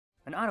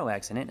An auto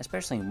accident,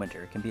 especially in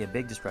winter, can be a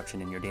big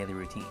disruption in your daily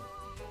routine.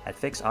 At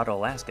Fix Auto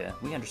Alaska,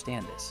 we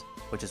understand this,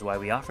 which is why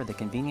we offer the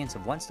convenience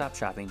of one-stop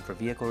shopping for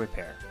vehicle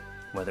repair,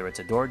 whether it's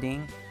a door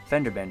ding,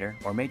 fender bender,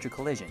 or major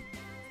collision.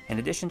 In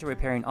addition to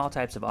repairing all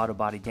types of auto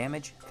body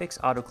damage, Fix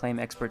Auto claim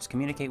experts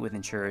communicate with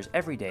insurers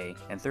every day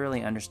and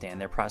thoroughly understand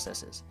their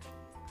processes.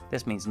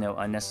 This means no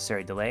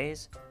unnecessary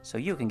delays, so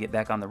you can get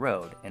back on the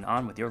road and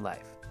on with your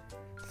life.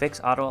 Fix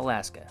Auto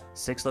Alaska,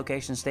 6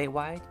 locations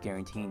statewide,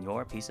 guaranteeing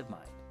your peace of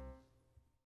mind.